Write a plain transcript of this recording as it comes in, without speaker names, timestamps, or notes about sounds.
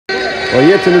Well,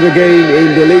 yet another game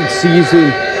in the league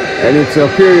season, and it's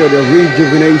a period of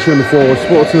rejuvenation for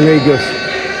Sporting Lagos.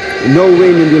 No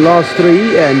win in the last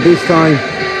three, and this time,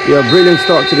 their brilliant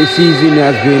start to the season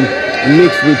has been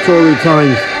mixed with torrid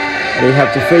times. They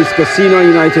have to face Kastina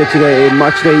United today in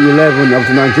matchday 11 of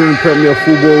the Nigerian Premier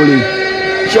Football League.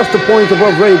 Just a point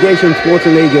above relegation,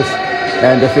 Sporting Lagos,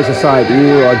 and the face side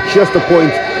who are just a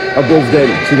point above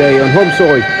them today on home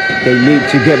soil. They need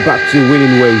to get back to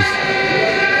winning ways.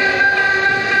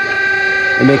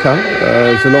 Emeka,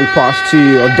 it's a long pass to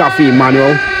Daffy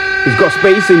Emmanuel. He's got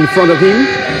space in front of him.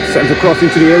 Sends across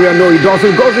into the area. No, he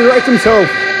doesn't. Goes in right himself.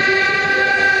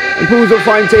 And pulls a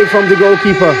fine take from the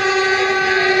goalkeeper.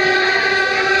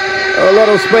 A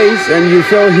lot of space, and you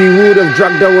felt he would have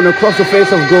dragged that one across the face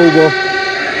of goal, but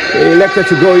he elected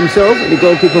to go himself. The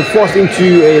goalkeeper forced him to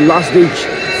a last-ditch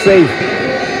save.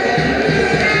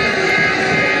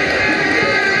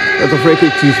 That's a free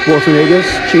kick to Sporting Lagos.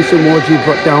 Chiso Moji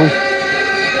brought down.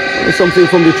 Something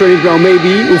from the training ground,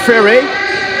 maybe. Ufere.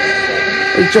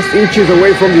 It's just inches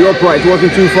away from the upright. It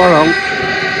wasn't too far out.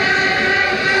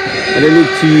 And they need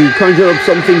to conjure up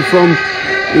something from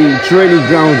the training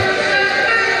ground.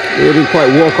 They didn't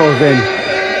quite walk out then.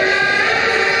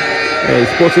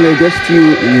 Sporting Lagos still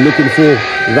looking for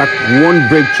that one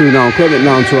breakthrough now. Clement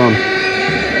Naantum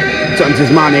turns his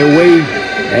man away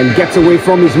and gets away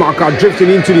from his marker,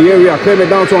 drifting into the area. Clement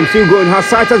Naantum still going, has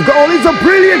sight as goal. It's a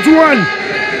brilliant one!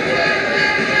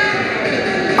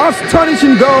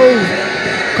 Astonishing goal!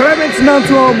 Clement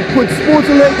Naantum puts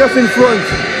Sporting Lagos in front.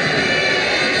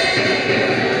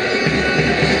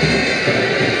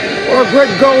 What a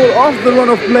great goal off the run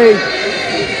of play.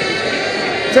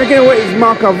 Taking away his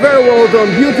marker, very well done,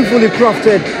 beautifully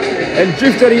crafted, and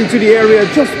drifted into the area,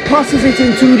 just passes it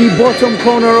into the bottom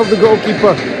corner of the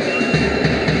goalkeeper.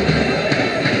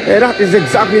 Yeah, that is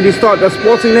exactly the start that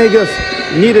Sporting Lagos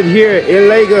needed here in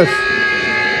Lagos.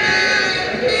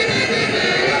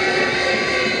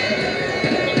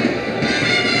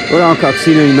 Well,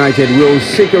 Kastina United will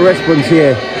seek a response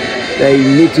here. They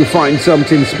need to find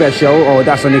something special. Oh,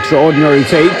 that's an extraordinary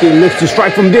take. He looks to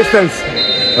strike from distance.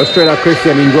 Australia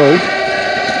Christian in goal.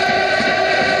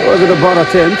 Was it a bad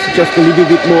attempt? Just a little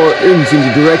bit more inch in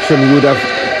the direction would have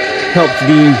helped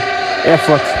the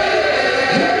effort.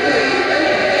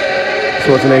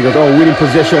 Sporting Lagos, oh, winning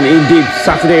possession indeed.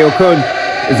 Saturday Okun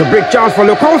is a big chance for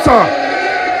Lokosa.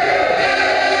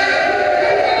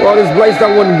 Well, he's placed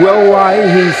that one well wide.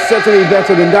 He's certainly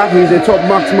better than that. He's a top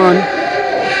marksman.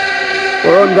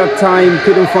 But on that time,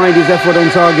 couldn't find his effort on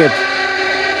target.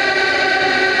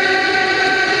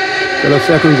 Well, a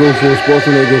second goal for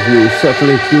Sporting Lagos will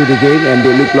certainly kill the game, and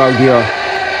they look like they are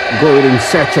going in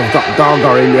search of that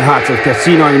dagger in the heart of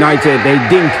Kastina United. They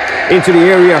dink into the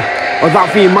area.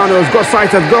 Daffy Emmanuel's got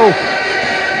sight at goal.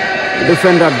 The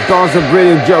defender does a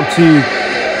brilliant job to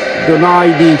deny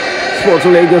the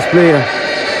Sporting Lagos player.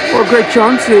 Well, great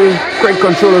chance, great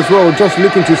control as well, just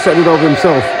looking to set it up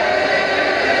himself.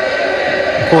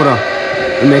 Porter,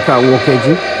 Emeka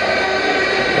Wokeji.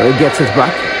 He gets it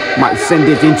back, might send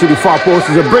it into the far post.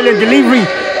 It's a brilliant delivery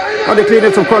on the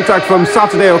clearance of contact from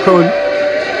Saturday Okun.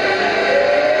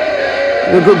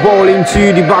 A good ball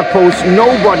into the back post.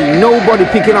 Nobody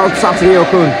picking out Saturday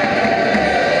Okun.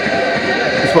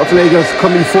 Sporting Lagos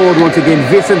coming forward once again.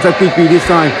 Vincent Akpikpi this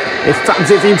time. He stabs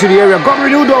it into the area. Got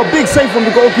Renudo, big save from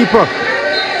the goalkeeper.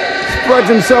 Spreads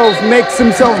himself, makes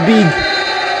himself big.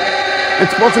 And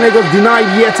Sporting Lagos denied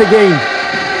yet again.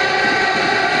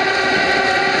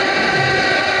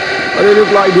 But they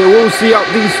look like they will see out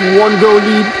this one-goal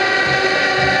lead.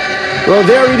 Well,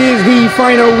 there it is, the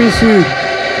final whistle.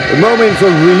 The moments of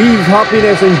relief,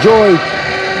 happiness and joy.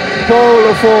 Paul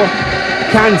Lafort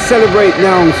can celebrate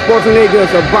now. Sporting Lagos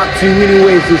are back to winning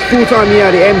ways. It's full time here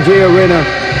at the MJ Arena.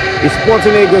 The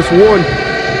Sporting Lagos won,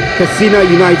 Kastina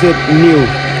United 0.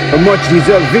 A much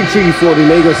deserved victory for the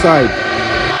Lagos side.